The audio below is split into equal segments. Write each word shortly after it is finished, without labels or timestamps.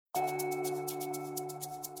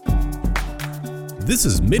This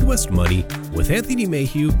is Midwest Money with Anthony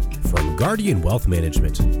Mayhew from Guardian Wealth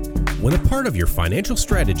Management. When a part of your financial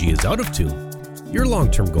strategy is out of tune, your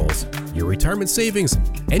long-term goals, your retirement savings,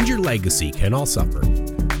 and your legacy can all suffer.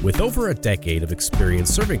 With over a decade of experience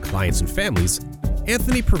serving clients and families,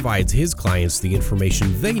 Anthony provides his clients the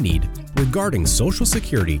information they need regarding Social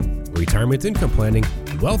Security, retirement income planning,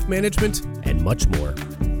 wealth management, and much more.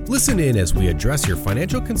 Listen in as we address your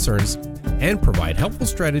financial concerns and provide helpful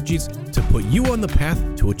strategies to put you on the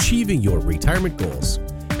path to achieving your retirement goals.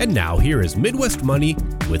 And now here is Midwest Money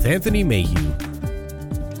with Anthony Mayhew.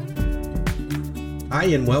 Hi,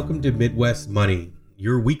 and welcome to Midwest Money,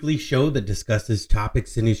 your weekly show that discusses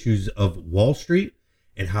topics and issues of Wall Street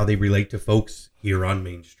and how they relate to folks here on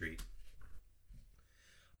Main Street.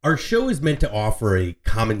 Our show is meant to offer a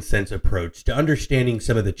common sense approach to understanding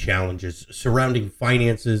some of the challenges surrounding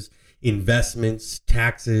finances, investments,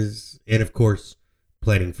 taxes, and of course,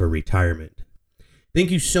 planning for retirement. Thank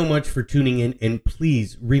you so much for tuning in, and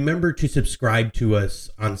please remember to subscribe to us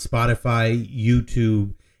on Spotify,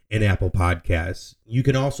 YouTube, and Apple Podcasts. You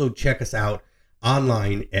can also check us out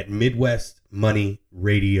online at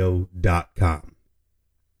MidwestMoneyRadio.com.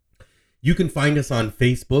 You can find us on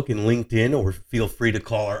Facebook and LinkedIn, or feel free to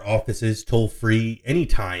call our offices toll free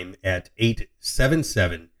anytime at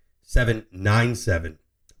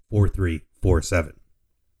 877-797-4347.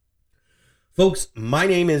 Folks, my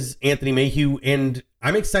name is Anthony Mayhew, and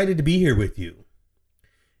I'm excited to be here with you.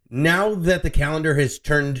 Now that the calendar has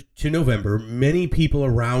turned to November, many people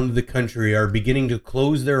around the country are beginning to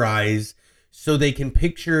close their eyes so they can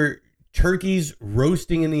picture turkeys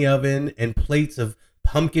roasting in the oven and plates of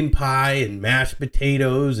pumpkin pie and mashed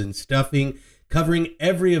potatoes and stuffing covering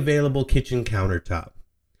every available kitchen countertop.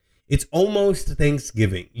 It's almost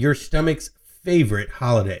Thanksgiving, your stomach's favorite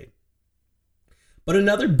holiday. But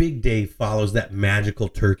another big day follows that magical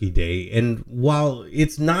Turkey Day, and while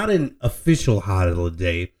it's not an official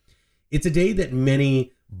holiday, it's a day that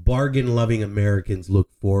many bargain-loving Americans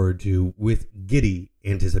look forward to with giddy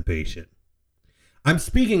anticipation. I'm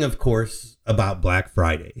speaking, of course, about Black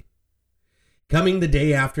Friday. Coming the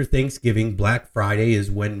day after Thanksgiving, Black Friday is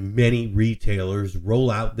when many retailers roll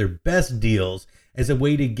out their best deals as a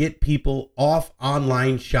way to get people off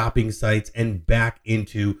online shopping sites and back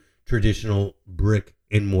into traditional brick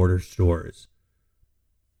and mortar stores.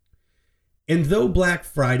 And though Black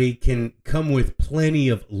Friday can come with plenty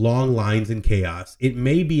of long lines and chaos, it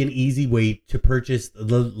may be an easy way to purchase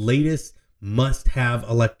the latest must-have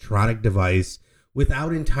electronic device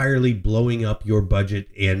without entirely blowing up your budget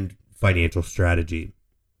and financial strategy.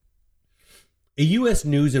 A U.S.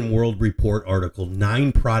 News and World Report article,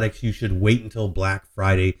 9 products you should wait until Black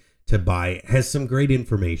Friday to buy, has some great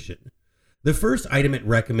information. The first item it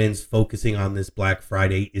recommends focusing on this Black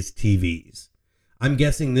Friday is TVs. I'm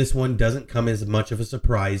guessing this one doesn't come as much of a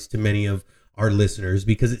surprise to many of our listeners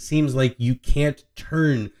because it seems like you can't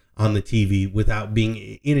turn on the TV without being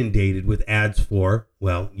inundated with ads for,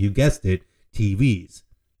 well, you guessed it, TVs.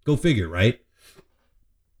 Go figure, right?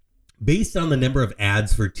 Based on the number of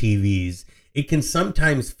ads for TVs, it can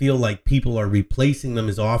sometimes feel like people are replacing them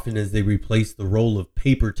as often as they replace the roll of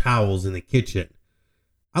paper towels in the kitchen.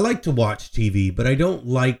 I like to watch TV, but I don't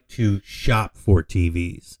like to shop for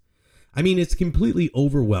TVs. I mean, it's completely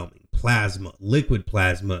overwhelming. Plasma, liquid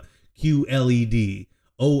plasma, QLED,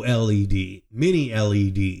 OLED, mini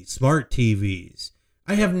LED, smart TVs.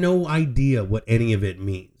 I have no idea what any of it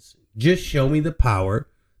means. Just show me the power,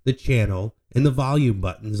 the channel, and the volume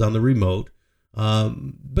buttons on the remote.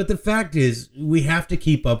 But the fact is, we have to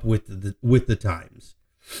keep up with the times.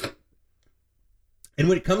 And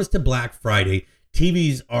when it comes to Black Friday,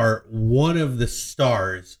 TVs are one of the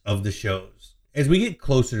stars of the shows. As we get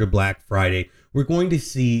closer to Black Friday, we're going to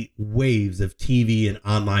see waves of TV and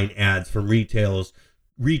online ads from retailers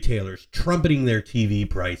trumpeting their TV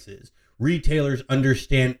prices. Retailers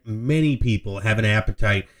understand many people have an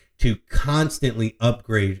appetite to constantly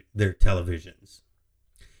upgrade their televisions,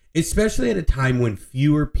 especially at a time when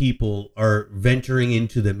fewer people are venturing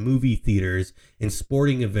into the movie theaters and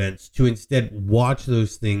sporting events to instead watch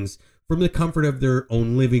those things from the comfort of their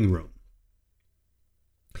own living room.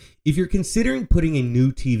 If you're considering putting a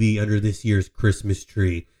new TV under this year's Christmas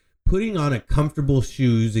tree, putting on a comfortable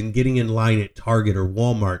shoes and getting in line at Target or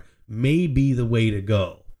Walmart may be the way to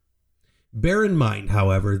go. Bear in mind,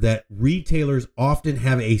 however, that retailers often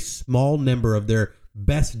have a small number of their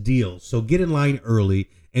best deals, so get in line early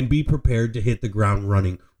and be prepared to hit the ground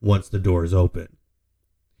running once the doors open.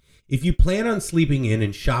 If you plan on sleeping in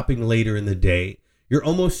and shopping later in the day, you're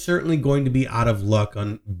almost certainly going to be out of luck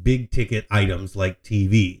on big ticket items like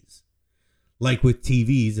TVs. Like with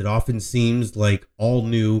TVs, it often seems like all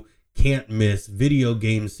new, can't miss video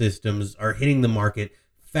game systems are hitting the market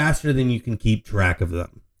faster than you can keep track of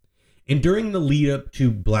them. And during the lead up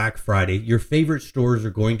to Black Friday, your favorite stores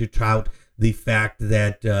are going to tout the fact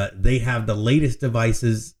that they have the latest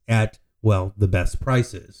devices at, well, the best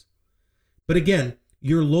prices. But again,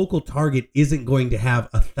 your local Target isn't going to have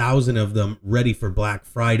 1,000 of them ready for Black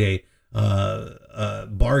Friday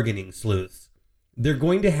bargaining sleuths. They're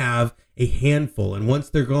going to have a handful, and once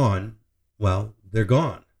they're gone, well, they're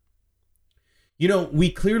gone. You know,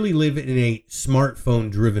 we clearly live in a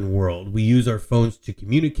smartphone-driven world. We use our phones to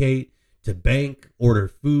communicate, to bank, order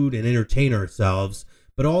food, and entertain ourselves.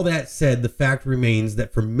 But all that said, the fact remains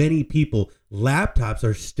that for many people, laptops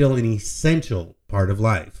are still an essential part of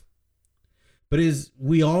life. But as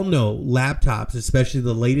we all know, laptops, especially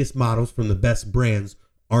the latest models from the best brands,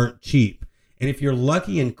 aren't cheap. And if you're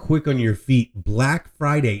lucky and quick on your feet, Black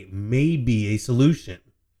Friday may be a solution.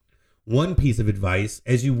 One piece of advice,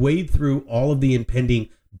 as you wade through all of the impending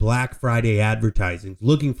Black Friday advertising,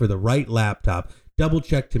 looking for the right laptop, double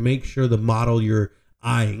check to make sure the model you're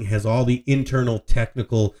eyeing has all the internal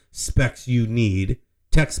technical specs you need.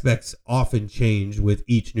 Tech specs often change with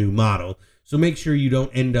each new model, so make sure you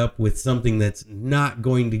don't end up with something that's not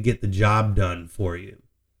going to get the job done for you.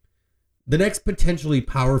 The next potentially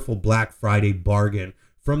powerful Black Friday bargain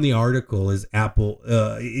from the article is Apple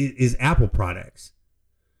products.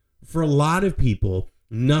 For a lot of people,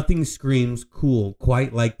 nothing screams cool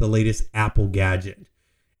quite like the latest Apple gadget.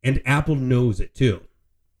 And Apple knows it too,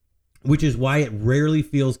 which is why it rarely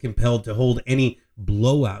feels compelled to hold any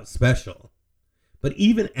blowout special. But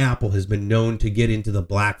even Apple has been known to get into the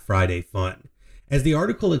Black Friday fun. As the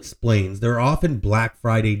article explains, there are often Black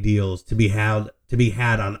Friday deals to be had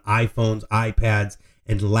on iPhones, iPads,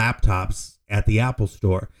 and laptops at the Apple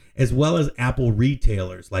Store, as well as Apple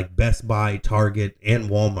retailers like Best Buy, Target, and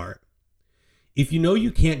Walmart. If you know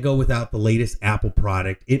you can't go without the latest Apple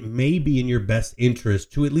product, it may be in your best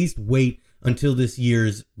interest to at least wait until this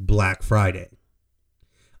year's Black Friday.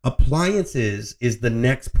 Appliances is the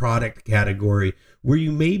next product category where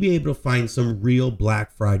you may be able to find some real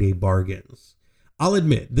Black Friday bargains. I'll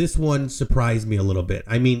admit, this one surprised me a little bit.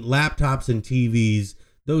 I mean, laptops and TVs,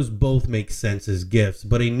 those both make sense as gifts,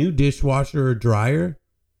 but a new dishwasher or dryer?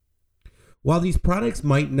 While these products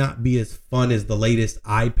might not be as fun as the latest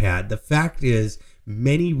iPad, the fact is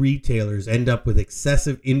many retailers end up with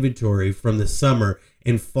excessive inventory from the summer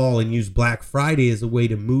and fall and use Black Friday as a way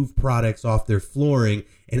to move products off their flooring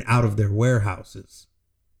and out of their warehouses.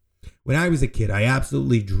 When I was a kid, I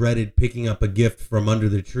absolutely dreaded picking up a gift from under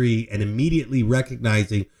the tree and immediately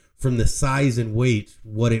recognizing from the size and weight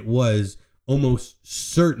what it was, almost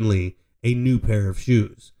certainly a new pair of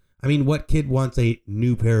shoes. I mean, what kid wants a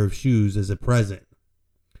new pair of shoes as a present?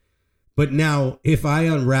 But now, if I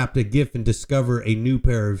unwrapped a gift and discover a new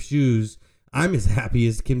pair of shoes, I'm as happy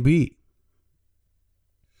as can be.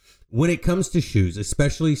 When it comes to shoes,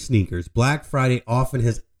 especially sneakers, Black Friday often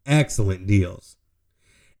has excellent deals.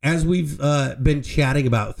 As we've been chatting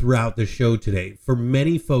about throughout the show today, for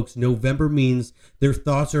many folks, November means their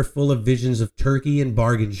thoughts are full of visions of turkey and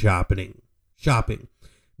bargain shopping.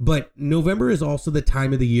 But November is also the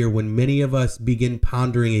time of the year when many of us begin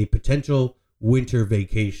pondering a potential winter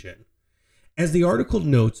vacation. As the article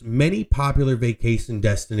notes, many popular vacation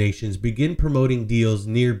destinations begin promoting deals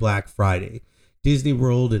near Black Friday. Disney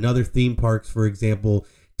World and other theme parks, for example,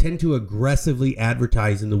 tend to aggressively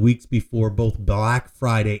advertise in the weeks before both Black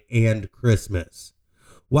Friday and Christmas.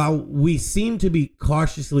 While we seem to be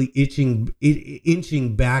cautiously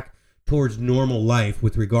inching back towards normal life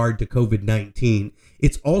with regard to COVID-19,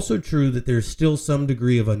 it's also true that there's still some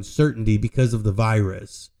degree of uncertainty because of the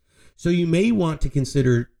virus. So you may want to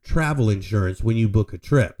consider travel insurance when you book a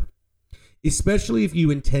trip, especially if you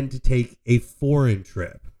intend to take a foreign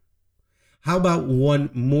trip. How about one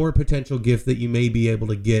more potential gift that you may be able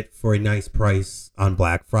to get for a nice price on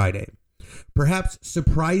Black Friday? Perhaps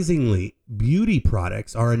surprisingly, beauty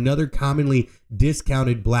products are another commonly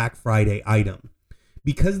discounted Black Friday item.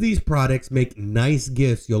 Because these products make nice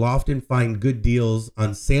gifts, you'll often find good deals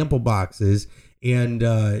on sample boxes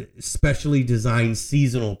and specially designed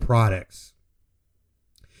seasonal products.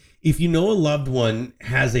 If you know a loved one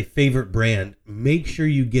has a favorite brand, make sure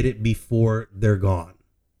you get it before they're gone.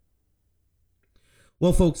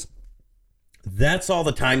 Well, folks, that's all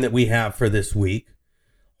the time that we have for this week.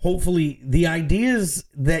 Hopefully, the ideas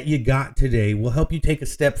that you got today will help you take a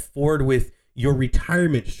step forward with your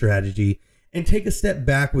retirement strategy and take a step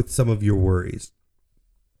back with some of your worries.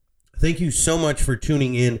 Thank you so much for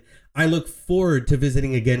tuning in. I look forward to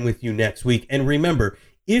visiting again with you next week. And remember,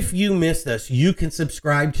 If you missed us, you can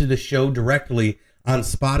subscribe to the show directly on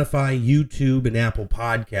Spotify, YouTube, and Apple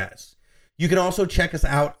Podcasts. You can also check us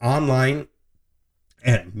out online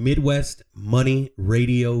at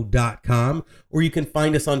MidwestMoneyRadio.com, or you can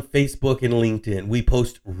find us on Facebook and LinkedIn. We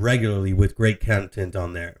post regularly with great content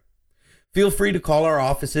on there. Feel free to call our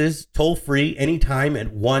offices toll free anytime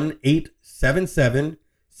at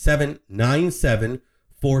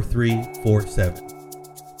 1-877-797-4347.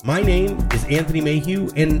 My name is Anthony Mayhew,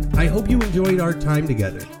 and I hope you enjoyed our time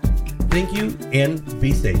together. Thank you, and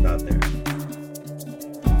be safe out there.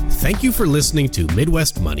 Thank you for listening to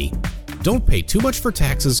Midwest Money. Don't pay too much for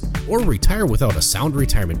taxes or retire without a sound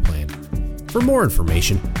retirement plan. For more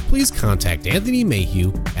information, please contact Anthony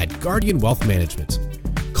Mayhew at Guardian Wealth Management.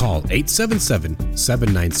 Call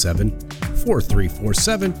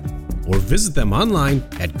 877-797-4347 or visit them online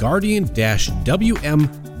at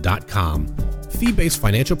guardian-wm.com. Fee-based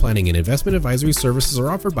financial planning and investment advisory services are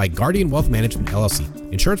offered by Guardian Wealth Management, LLC.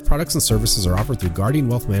 Insurance products and services are offered through Guardian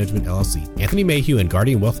Wealth Management, LLC. Anthony Mayhew and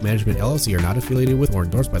Guardian Wealth Management, LLC are not affiliated with or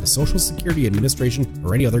endorsed by the Social Security Administration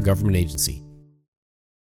or any other government agency.